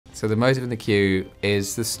So the motive in the queue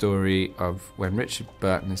is the story of when Richard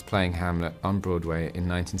Burton is playing Hamlet on Broadway in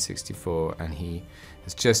 1964, and he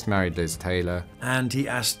has just married Liz Taylor. And he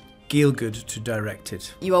asked Gielgud to direct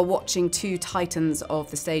it. You are watching two titans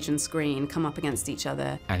of the stage and screen come up against each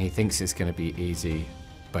other. And he thinks it's going to be easy,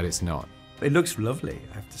 but it's not. It looks lovely,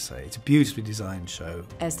 I have to say. It's a beautifully designed show.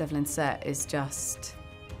 Es Devlin set is just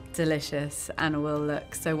delicious and will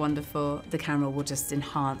look so wonderful. The camera will just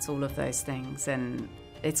enhance all of those things, and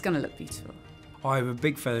it's going to look beautiful. I'm a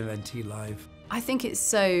big fan of NT Live. I think it's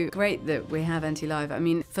so great that we have NT Live. I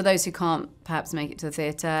mean, for those who can't perhaps make it to the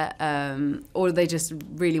theatre, or they just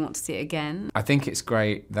really want to see it again. I think it's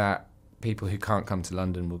great that people who can't come to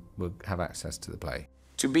London will have access to the play.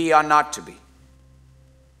 To be or not to be?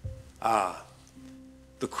 Ah,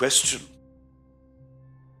 the question.